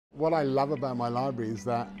What I love about my library is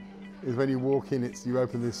when you walk in, you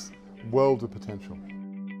open this world of potential.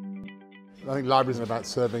 I think libraries are about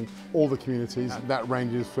serving all the communities. That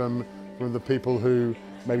ranges from the people who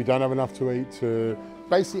maybe don't have enough to eat to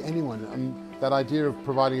basically anyone. And that idea of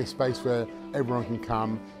providing a space where everyone can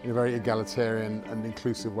come in a very egalitarian and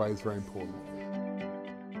inclusive way is very important.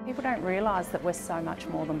 People don't realise that we're so much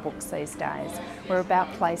more than books these days. We're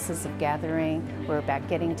about places of gathering, we're about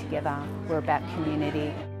getting together, we're about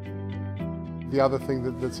community. The other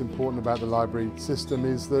thing that's important about the library system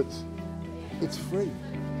is that it's free.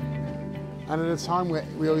 And at a time where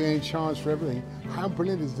we are getting charged for everything, how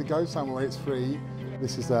brilliant is it to go somewhere where it's free?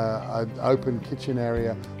 This is an open kitchen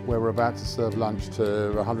area where we're about to serve lunch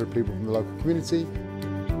to 100 people from the local community.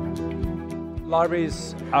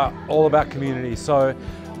 Libraries are all about community, so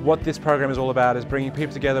what this program is all about is bringing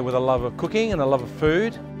people together with a love of cooking and a love of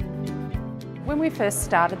food. When we first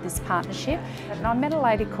started this partnership, I met a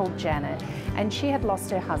lady called Janet, and she had lost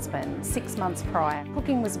her husband 6 months prior.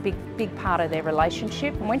 Cooking was a big part of their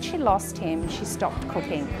relationship, and when she lost him, she stopped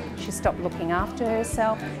cooking. She stopped looking after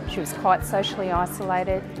herself. She was quite socially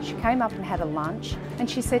isolated. She came up and had a lunch, and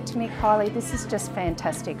she said to me, "Kylie, this is just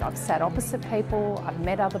fantastic. I've sat opposite people, I've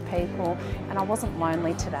met other people, and I wasn't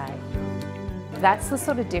lonely today." That's the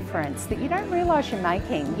sort of difference that you don't realise you're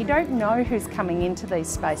making. You don't know who's coming into these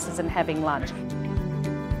spaces and having lunch.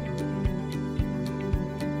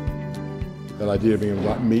 That idea of being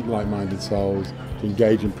able to meet like-minded souls, to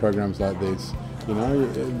engage in programs like this,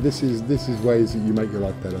 this is ways that you make your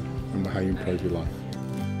life better and how you improve your life.